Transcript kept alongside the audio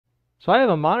So I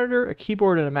have a monitor, a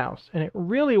keyboard, and a mouse, and it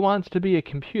really wants to be a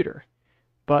computer.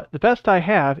 But the best I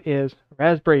have is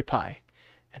Raspberry Pi.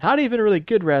 And not even a really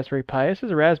good Raspberry Pi. This is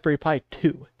a Raspberry Pi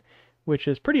 2, which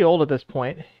is pretty old at this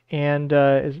point, and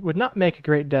would not make a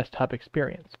great desktop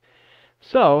experience.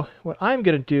 So what I'm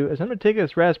going to do is I'm going to take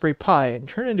this Raspberry Pi and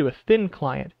turn it into a thin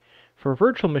client for a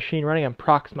virtual machine running on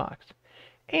Proxmox.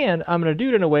 And I'm going to do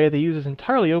it in a way that uses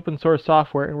entirely open source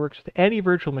software and works with any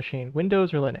virtual machine,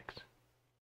 Windows or Linux.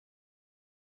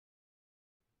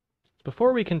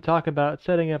 Before we can talk about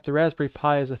setting up the Raspberry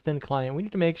Pi as a thin client, we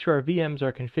need to make sure our VMs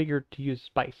are configured to use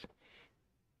SPICE.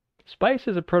 SPICE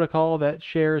is a protocol that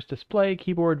shares display,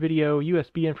 keyboard, video,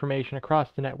 USB information across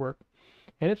the network,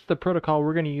 and it's the protocol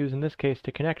we're going to use in this case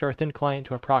to connect our thin client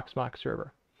to a Proxmox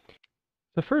server.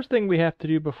 The first thing we have to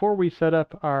do before we set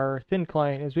up our thin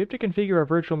client is we have to configure our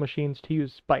virtual machines to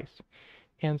use SPICE.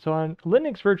 And so on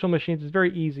Linux virtual machines, it's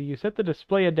very easy. You set the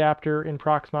display adapter in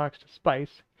Proxmox to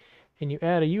SPICE, and you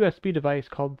add a USB device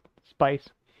called SPICE,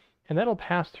 and that'll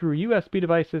pass through USB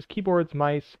devices, keyboards,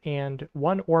 mice, and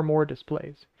one or more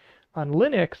displays. On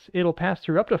Linux, it'll pass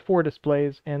through up to 4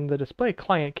 displays, and the display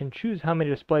client can choose how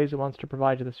many displays it wants to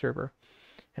provide to the server.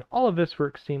 And all of this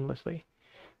works seamlessly.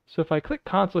 So if I click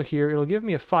console here, it'll give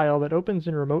me a file that opens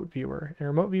in Remote Viewer. And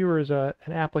Remote Viewer is an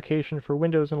application for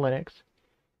Windows and Linux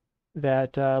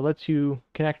that lets you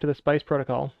connect to the SPICE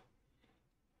protocol.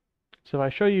 So if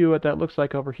I show you what that looks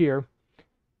like over here,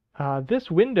 this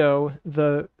window,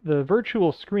 the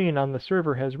virtual screen on the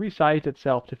server has resized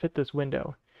itself to fit this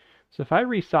window. So if I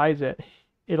resize it,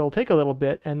 it'll take a little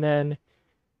bit, and then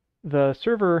the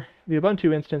server, the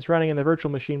Ubuntu instance running in the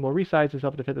virtual machine will resize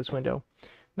itself to fit this window.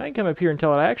 And I can come up here and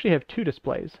tell it I actually have 2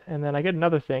 displays, and then I get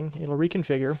another thing, it'll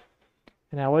reconfigure,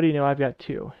 and now what do you know, I've got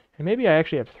 2. And maybe I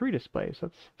actually have 3 displays,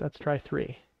 let's try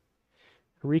 3.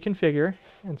 Reconfigure,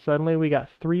 and suddenly we got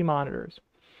 3 monitors,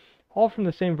 all from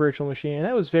the same virtual machine, and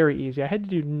that was very easy. I had to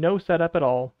do no setup at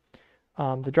all.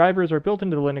 The drivers are built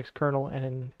into the Linux kernel,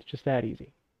 and it's just that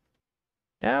easy.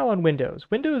 Now on Windows.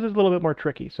 Windows is a little bit more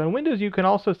tricky. So on Windows you can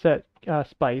also set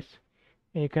SPICE,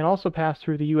 and you can also pass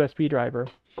through the USB driver,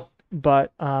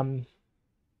 but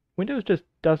Windows just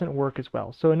doesn't work as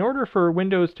well. So in order for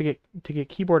Windows to get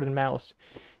keyboard and mouse,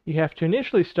 you have to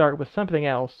initially start with something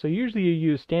else. So usually you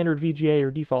use standard VGA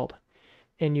or default,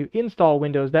 and you install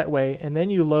Windows that way, and then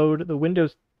you load the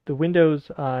Windows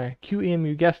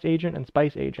QEMU guest agent and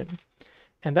SPICE agent.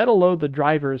 And that'll load the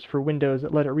drivers for Windows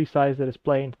that let it resize the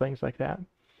display and things like that.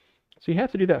 So you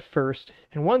have to do that first,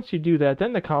 and once you do that,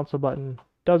 then the console button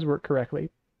does work correctly.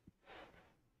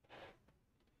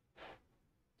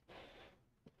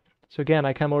 So again,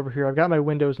 I come over here, I've got my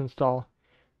Windows installed,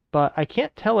 but I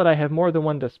can't tell it I have more than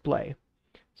one display.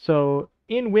 So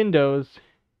in Windows,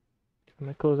 I'm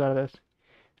going to close out of this,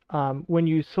 when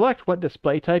you select what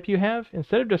display type you have,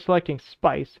 instead of just selecting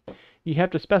SPICE, you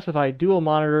have to specify dual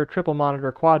monitor, triple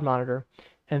monitor, quad monitor,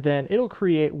 and then it'll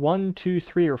create 1, 2,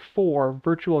 3, or 4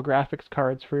 virtual graphics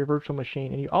cards for your virtual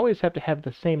machine, and you always have to have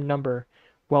the same number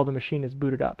while the machine is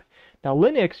booted up. Now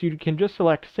Linux, you can just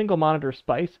select single monitor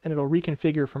SPICE, and it'll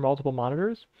reconfigure for multiple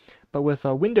monitors, but with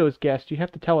a Windows guest, you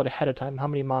have to tell it ahead of time how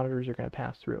many monitors you're going to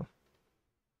pass through.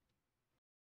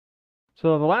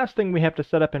 So the last thing we have to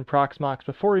set up in Proxmox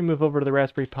before we move over to the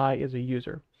Raspberry Pi is a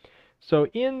user. So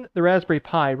in the Raspberry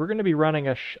Pi, we're going to be running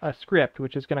a script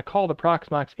which is going to call the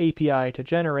Proxmox API to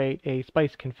generate a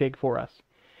SPICE config for us,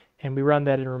 and we run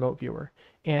that in Remote Viewer.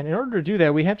 And in order to do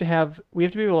that, we have to be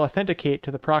able to authenticate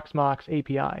to the Proxmox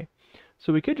API.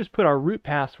 So we could just put our root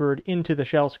password into the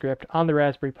shell script on the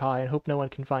Raspberry Pi and hope no one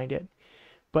can find it.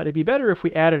 But it'd be better if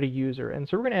we added a user, and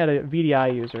so we're going to add a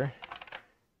VDI user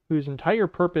whose entire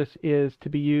purpose is to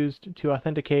be used to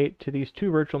authenticate to these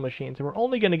 2 virtual machines, and we're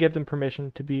only going to give them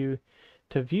permission to view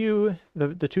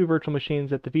the 2 virtual machines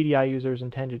that the VDI user is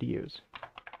intended to use.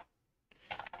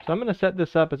 So I'm going to set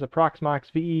this up as a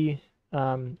Proxmox VE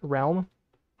realm,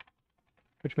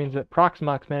 which means that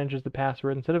Proxmox manages the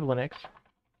password instead of Linux.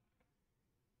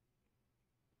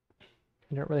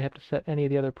 You don't really have to set any of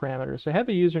the other parameters. So I have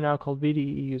a user now called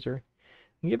VDE user,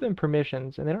 and give them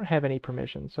permissions, and they don't have any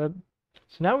permissions. So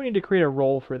now we need to create a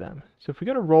role for them. So if we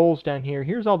go to roles down here,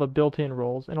 here's all the built-in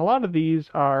roles, and a lot of these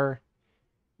are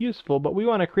useful, but we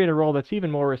want to create a role that's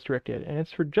even more restricted, and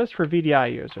it's just for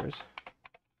VDI users.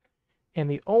 And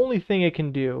the only thing it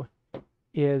can do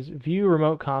is view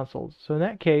remote consoles. So in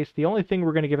that case, the only thing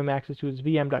we're going to give them access to is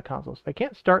vm.consoles. They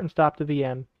can't start and stop the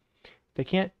VM. They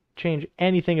can't change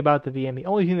anything about the VM. The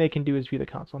only thing they can do is view the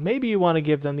console. Maybe you want to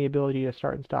give them the ability to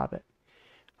start and stop it,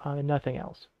 and nothing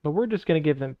else. But we're just going to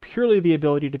give them purely the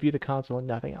ability to view the console and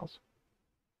nothing else.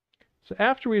 So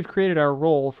after we've created our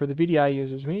role for the VDI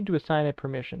users, we need to assign a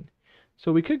permission.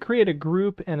 So we could create a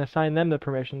group and assign them the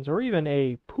permissions, or even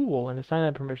a pool and assign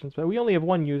them permissions, but we only have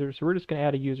one user, so we're just going to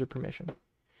add a user permission.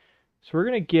 So we're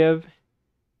going to give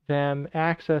them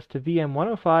access to VM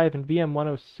 105 and VM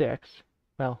 106,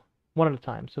 well, one at a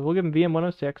time. So we'll give them VM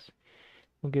 106,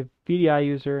 we'll give VDI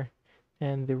user,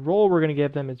 and the role we're going to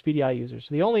give them is VDI user. So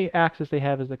the only access they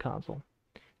have is the console.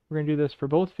 We're going to do this for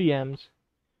both VMs.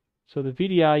 So the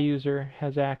VDI user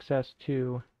has access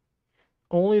to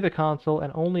only the console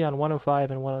and only on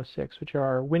 105 and 106, which are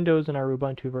our Windows and our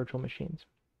Ubuntu virtual machines.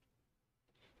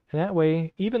 And that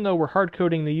way, even though we're hard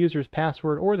coding the user's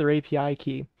password or their API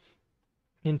key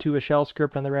into a shell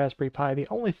script on the Raspberry Pi, the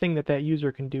only thing that that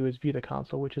user can do is view the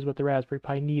console, which is what the Raspberry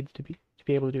Pi needs to be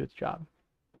able to do its job.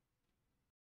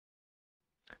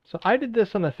 So I did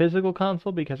this on the physical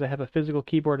console because I have a physical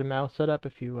keyboard and mouse set up.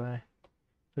 If you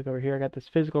look over here, I got this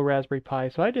physical Raspberry Pi.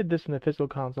 So I did this in the physical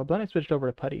console, but then I switched over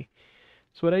to PuTTY.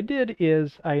 So what I did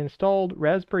is I installed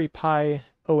Raspberry Pi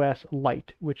OS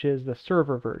Lite, which is the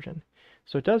server version.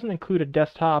 So it doesn't include a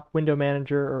desktop, window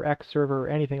manager, or X server, or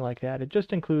anything like that. It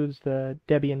just includes the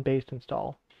Debian-based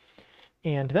install.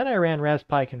 And then I ran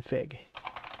raspi-config.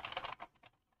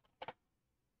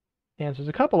 And so there's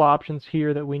a couple options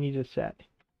here that we need to set.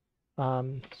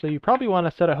 So you probably want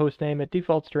to set a host name. It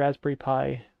defaults to Raspberry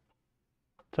Pi.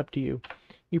 It's up to you.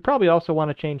 You probably also want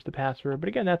to change the password, but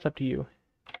again, that's up to you.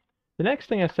 The next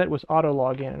thing I set was auto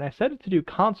login, and I set it to do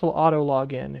console auto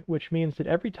login, which means that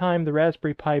every time the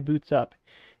Raspberry Pi boots up,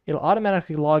 it'll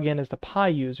automatically log in as the Pi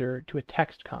user to a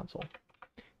text console.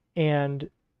 And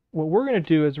what we're going to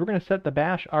do is we're going to set the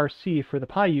bash RC for the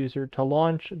Pi user to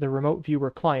launch the remote viewer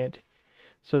client,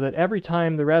 so that every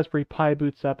time the Raspberry Pi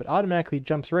boots up, it automatically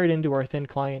jumps right into our thin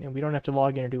client and we don't have to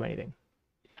log in or do anything.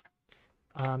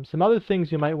 Some other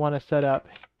things you might want to set up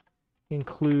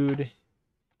include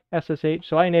SSH.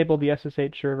 So I enabled the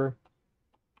SSH server.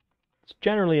 It's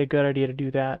generally a good idea to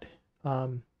do that so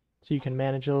you can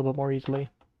manage it a little bit more easily.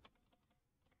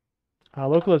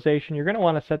 Localization, you're going to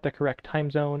want to set the correct time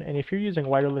zone, and if you're using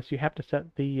wireless, you have to set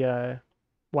the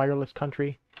wireless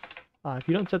country. If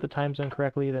you don't set the time zone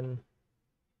correctly, then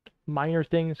minor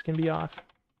things can be off.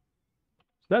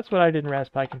 So that's what I did in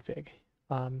raspi-config.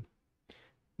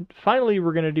 Finally,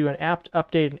 we're going to do an apt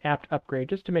update and apt upgrade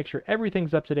just to make sure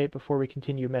everything's up to date before we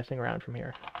continue messing around from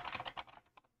here.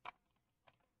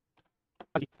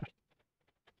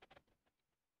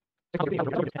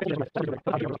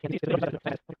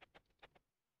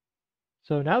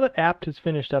 So now that apt has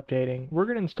finished updating, we're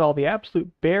going to install the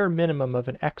absolute bare minimum of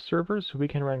an X server so we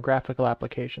can run graphical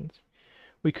applications.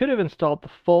 We could have installed the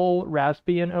full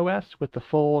Raspbian OS with the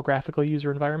full graphical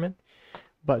user environment,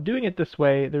 but doing it this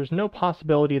way, there's no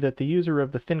possibility that the user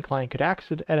of the thin client could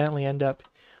accidentally end up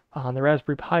on the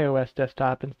Raspberry Pi OS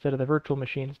desktop instead of the virtual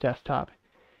machine's desktop.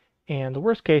 And the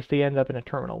worst case, they end up in a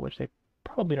terminal, which they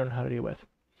probably don't know how to deal with.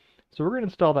 So we're going to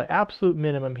install the absolute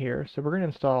minimum here. So we're going to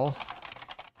install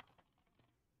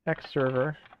X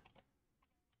server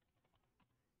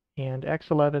and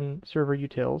X11 server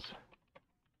utils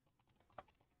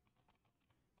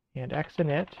and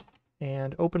xinit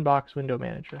and OpenBox window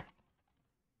manager.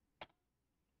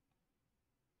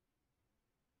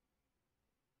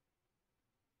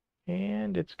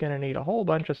 And it's going to need a whole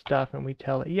bunch of stuff, and we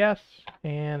tell it yes,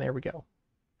 and there we go.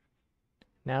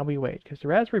 Now we wait, because the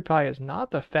Raspberry Pi is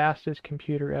not the fastest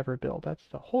computer ever built. That's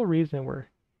the whole reason we're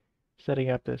setting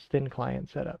up this thin client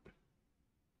setup.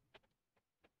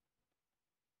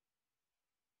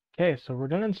 Okay, so we're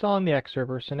done installing the X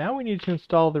server, so now we need to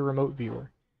install the remote viewer.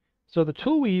 So the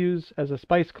tool we use as a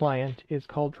Spice client is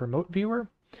called Remote Viewer,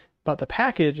 but the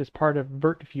package is part of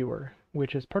VirtViewer,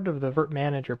 which is part of the Virt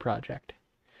Manager project.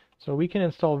 So we can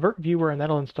install VirtViewer, and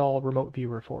that'll install Remote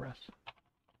Viewer for us.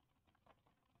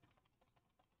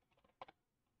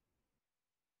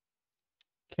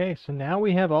 Okay, so now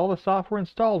we have all the software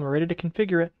installed and we're ready to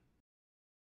configure it.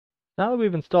 Now that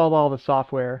we've installed all the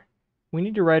software, we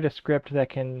need to write a script that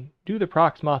can do the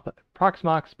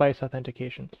Proxmox Spice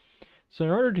authentication. So in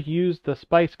order to use the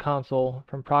Spice console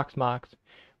from Proxmox,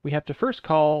 we have to first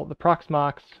call the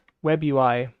Proxmox web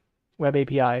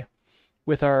API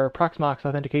with our Proxmox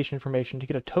authentication information to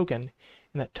get a token,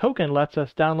 and that token lets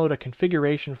us download a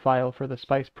configuration file for the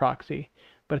Spice proxy,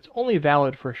 but it's only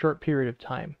valid for a short period of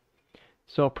time.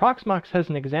 So Proxmox has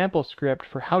an example script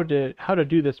for how to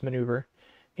do this maneuver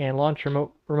and launch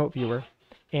remote viewer,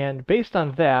 and based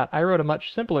on that, I wrote a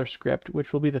much simpler script,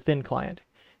 which will be the thin client,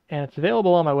 and it's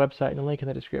available on my website and a link in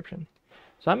the description.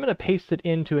 So I'm going to paste it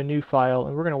into a new file,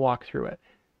 and we're going to walk through it.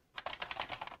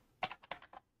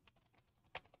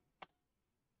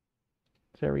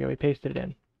 So there we go, we pasted it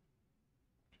in.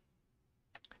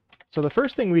 So the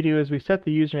first thing we do is we set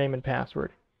the username and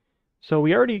password. So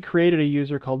we already created a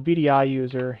user called VDI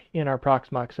user in our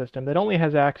Proxmox system that only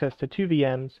has access to 2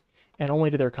 VMs and only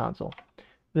to their console.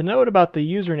 The note about the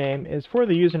username is for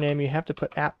the username you have to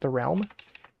put @the_realm,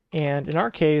 and in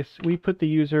our case we put the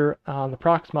user on the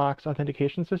Proxmox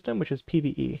authentication system, which is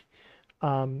PVE.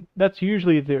 That's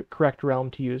usually the correct realm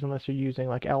to use unless you're using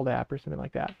like LDAP or something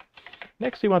like that.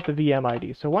 Next we want the VM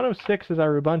ID. So 106 is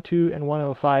our Ubuntu and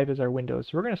 105 is our Windows.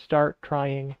 So we're going to start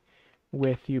trying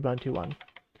with Ubuntu one.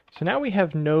 So now we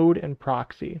have node and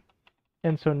proxy.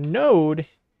 And so node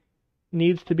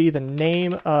needs to be the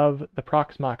name of the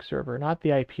Proxmox server, not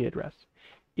the IP address.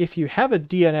 If you have a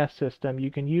DNS system, you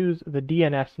can use the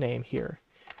DNS name here.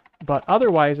 But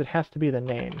otherwise, it has to be the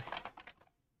name.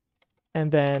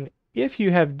 And then if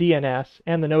you have DNS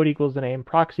and the node equals the name,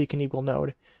 proxy can equal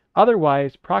node.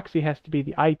 Otherwise, proxy has to be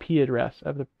the IP address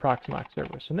of the Proxmox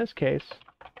server. So in this case,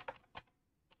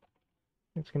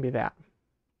 it's going to be that.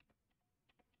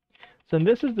 So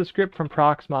this is the script from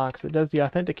Proxmox that does the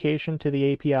authentication to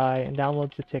the API and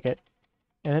downloads the ticket.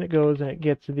 And then it goes and it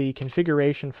gets the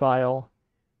configuration file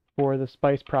for the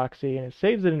Spice proxy, and it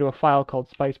saves it into a file called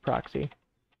Spice proxy.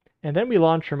 And then we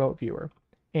launch Remote Viewer.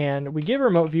 And we give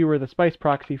Remote Viewer the Spice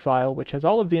proxy file, which has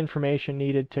all of the information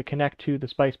needed to connect to the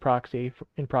Spice proxy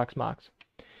in Proxmox.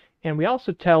 And we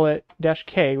also tell it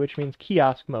 -K, which means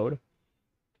kiosk mode.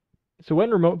 So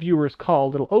when Remote Viewer is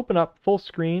called, it'll open up full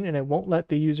screen and it won't let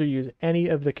the user use any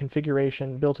of the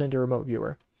configuration built into Remote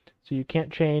Viewer. So you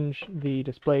can't change the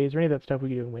displays or any of that stuff we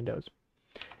do in Windows.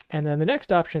 And then the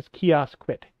next option is kiosk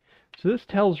quit. So this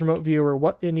tells Remote Viewer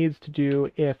what it needs to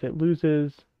do if it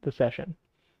loses the session.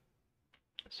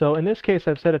 So in this case,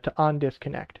 I've set it to on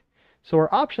disconnect. So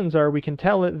our options are we can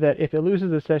tell it that if it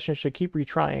loses the session, it should keep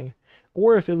retrying,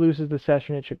 or if it loses the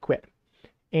session, it should quit.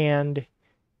 And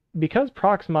because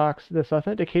Proxmox, this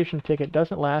authentication ticket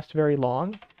doesn't last very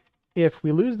long, if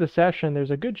we lose the session,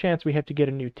 there's a good chance we have to get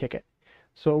a new ticket.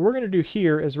 So what we're going to do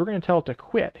here is we're going to tell it to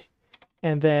quit.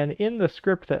 And then in the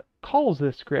script that calls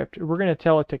this script, we're going to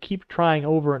tell it to keep trying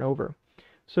over and over.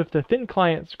 So if the thin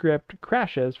client script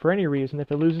crashes for any reason,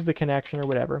 if it loses the connection or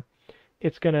whatever,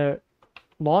 it's going to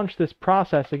launch this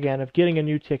process again of getting a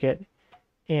new ticket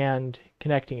and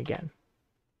connecting again.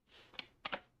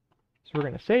 So we're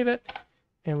going to save it,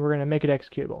 and we're going to make it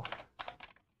executable.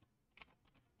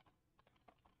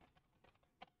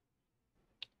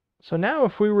 So now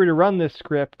if we were to run this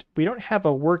script, we don't have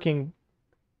a working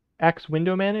X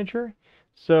window manager,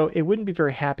 so it wouldn't be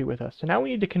very happy with us. So now we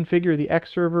need to configure the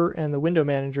X server and the window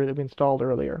manager that we installed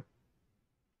earlier.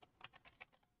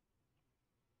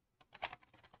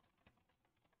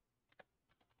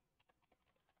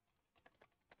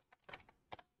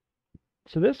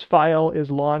 So this file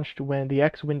is launched when the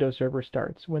X window server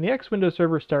starts. When the X window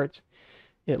server starts,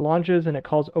 it launches and it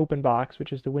calls OpenBox,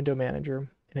 which is the window manager,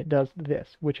 and it does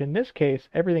this, which in this case,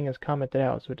 everything is commented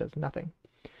out, so it does nothing.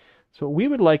 So what we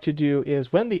would like to do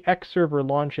is when the X server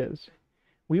launches,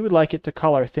 we would like it to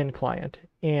call our thin client,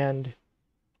 and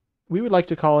we would like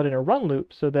to call it in a run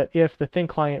loop so that if the thin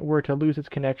client were to lose its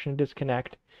connection and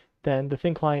disconnect, then the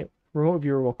thin client remote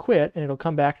viewer will quit and it'll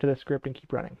come back to the script and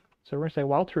keep running. So we're going to say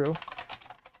while true,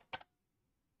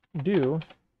 do,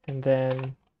 and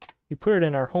then we put it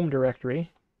in our home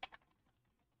directory.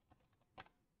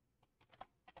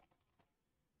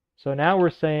 So now we're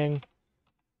saying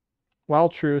while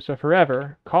true, so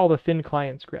forever, call the thin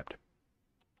client script.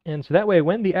 And so that way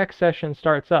when the X session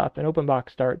starts up and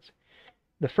OpenBox starts,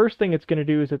 the first thing it's going to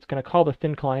do is it's going to call the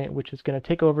thin client, which is going to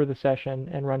take over the session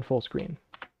and run full screen.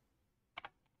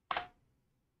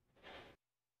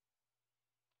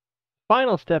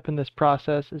 Final step in this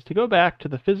process is to go back to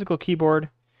the physical keyboard,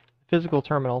 physical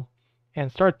terminal,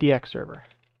 and start the X server.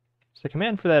 So the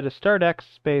command for that is start X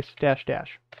space --.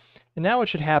 And now what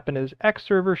should happen is X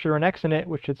server should run xinit,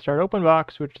 which should start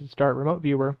OpenBox, which should start remote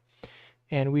viewer,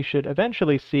 and we should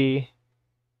eventually see,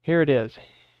 here it is,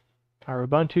 our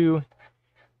Ubuntu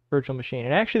virtual machine.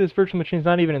 And actually this virtual machine is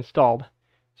not even installed.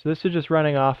 So this is just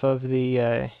running off of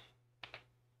the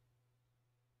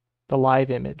live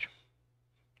image.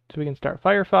 So we can start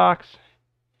Firefox,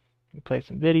 we can play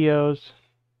some videos,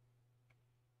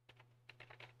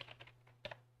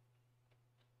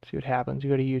 see what happens. We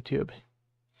go to YouTube.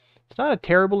 It's not a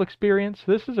terrible experience.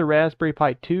 This is a Raspberry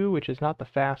Pi 2, which is not the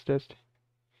fastest.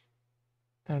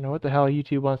 I don't know what the hell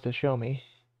YouTube wants to show me.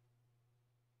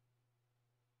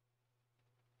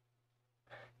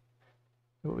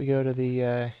 But we go to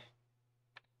the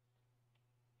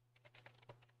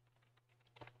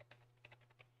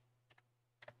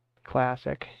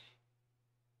classic.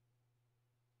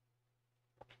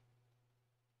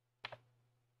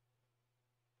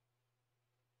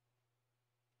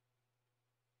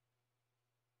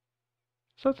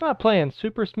 So it's not playing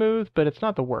super smooth, but it's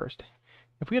not the worst.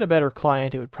 If we had a better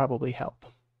client, it would probably help.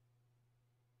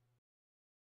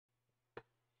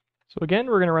 So again,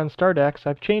 we're going to run startx.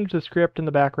 I've changed the script in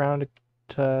the background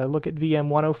to look at VM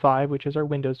 105, which is our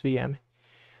Windows VM.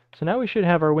 So now we should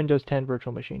have our Windows 10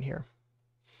 virtual machine here.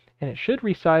 And it should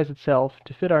resize itself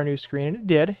to fit our new screen, and it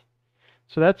did.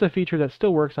 So that's a feature that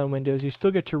still works on Windows. You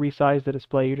still get to resize the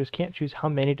display, you just can't choose how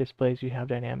many displays you have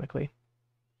dynamically.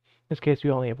 In this case,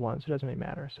 we only have one, so it doesn't really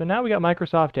matter. So now we got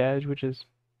Microsoft Edge, which is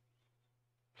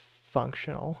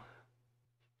functional.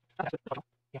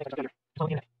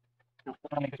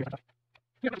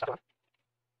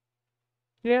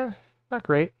 Yeah, not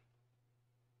great.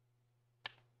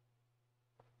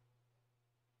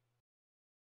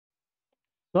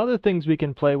 So other things we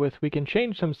can play with, we can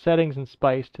change some settings in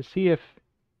Spice to see if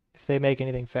they make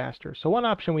anything faster. So one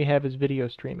option we have is video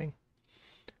streaming.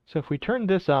 So if we turn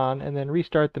this on and then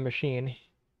restart the machine,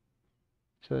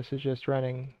 so this is just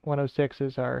running 106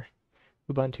 is our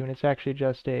Ubuntu, and it's actually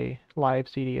just a live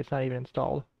CD, it's not even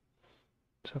installed.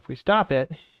 So if we stop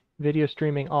it, video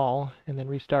streaming all, and then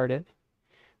restart it,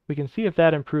 we can see if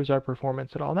that improves our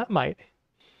performance at all. And that might.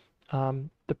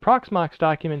 The Proxmox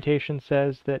documentation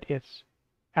says that it's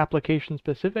application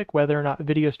specific, whether or not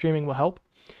video streaming will help.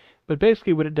 But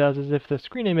basically what it does is if the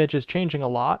screen image is changing a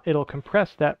lot, it'll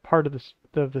compress that part of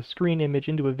the screen image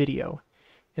into a video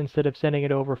instead of sending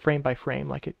it over frame by frame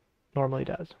like it normally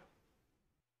does.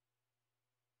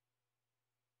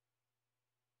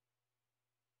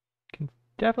 You can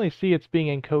definitely see it's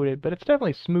being encoded, but it's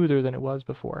definitely smoother than it was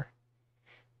before.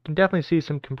 You can definitely see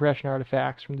some compression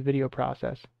artifacts from the video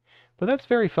process, but that's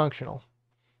very functional.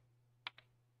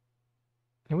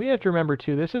 And we have to remember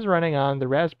too, this is running on the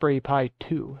Raspberry Pi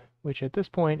 2, which at this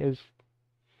point is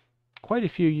quite a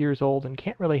few years old and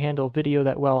can't really handle video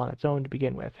that well on its own to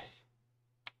begin with.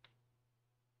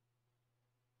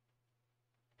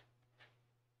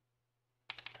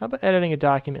 How about editing a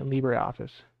document in LibreOffice?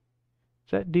 Is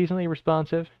that decently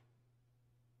responsive?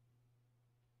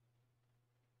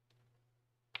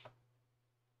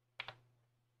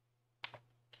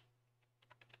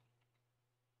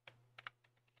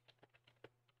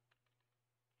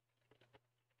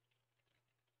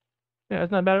 Yeah,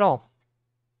 it's not bad at all.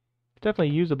 It's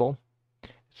definitely usable.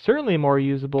 It's certainly more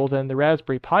usable than the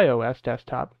Raspberry Pi OS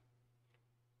desktop.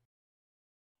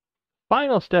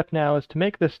 Final step now is to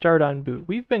make this start on boot.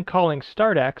 We've been calling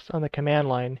startx on the command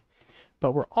line,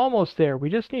 but we're almost there. We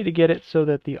just need to get it so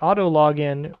that the auto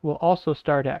login will also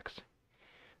start X.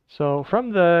 So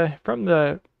from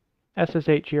the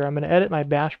SSH here, I'm going to edit my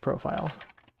bash profile.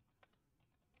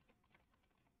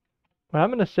 What I'm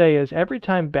going to say is every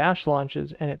time bash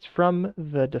launches and it's from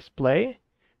the display,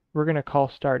 we're going to call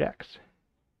startx.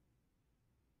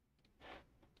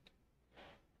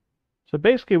 So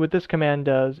basically what this command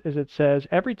does is it says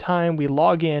every time we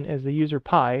log in as the user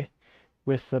Pi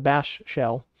with the bash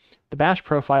shell, the bash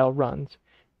profile runs,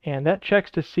 and that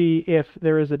checks to see if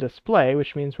there is a display,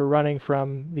 which means we're running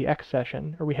from the X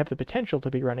session, or we have the potential to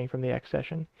be running from the X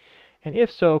session, and if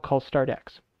so, call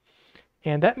startx.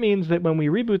 And that means that when we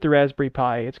reboot the Raspberry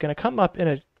Pi, it's going to come up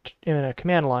in a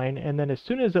command line, and then as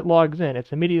soon as it logs in,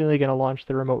 it's immediately going to launch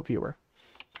the remote viewer.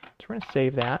 So we're going to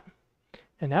save that.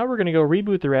 And now we're going to go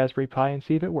reboot the Raspberry Pi and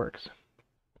see if it works.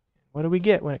 What do we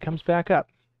get when it comes back up?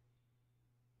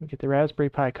 We get the Raspberry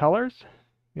Pi colors,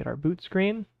 we get our boot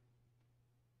screen.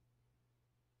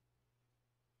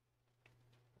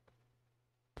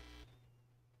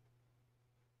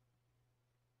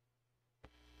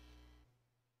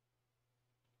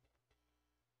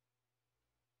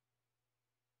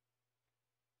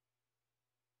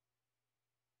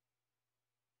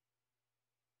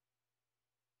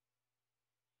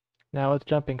 Now it's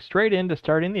jumping straight into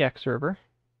starting the X server.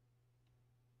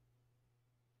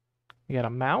 We got a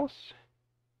mouse.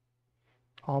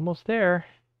 Almost there.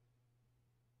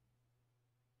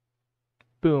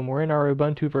 Boom, we're in our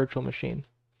Ubuntu virtual machine.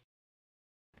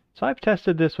 So I've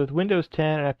tested this with Windows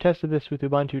 10 and I've tested this with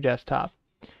Ubuntu desktop.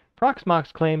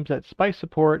 Proxmox claims that Spice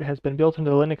support has been built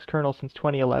into the Linux kernel since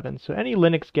 2011, so any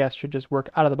Linux guest should just work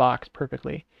out of the box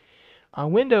perfectly.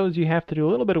 On Windows, you have to do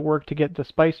a little bit of work to get the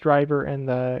Spice driver and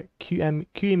the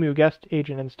QEMU guest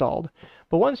agent installed,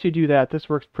 but once you do that, this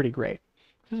works pretty great.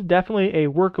 This is definitely a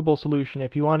workable solution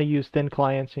if you want to use thin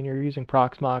clients and you're using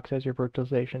Proxmox as your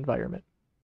virtualization environment.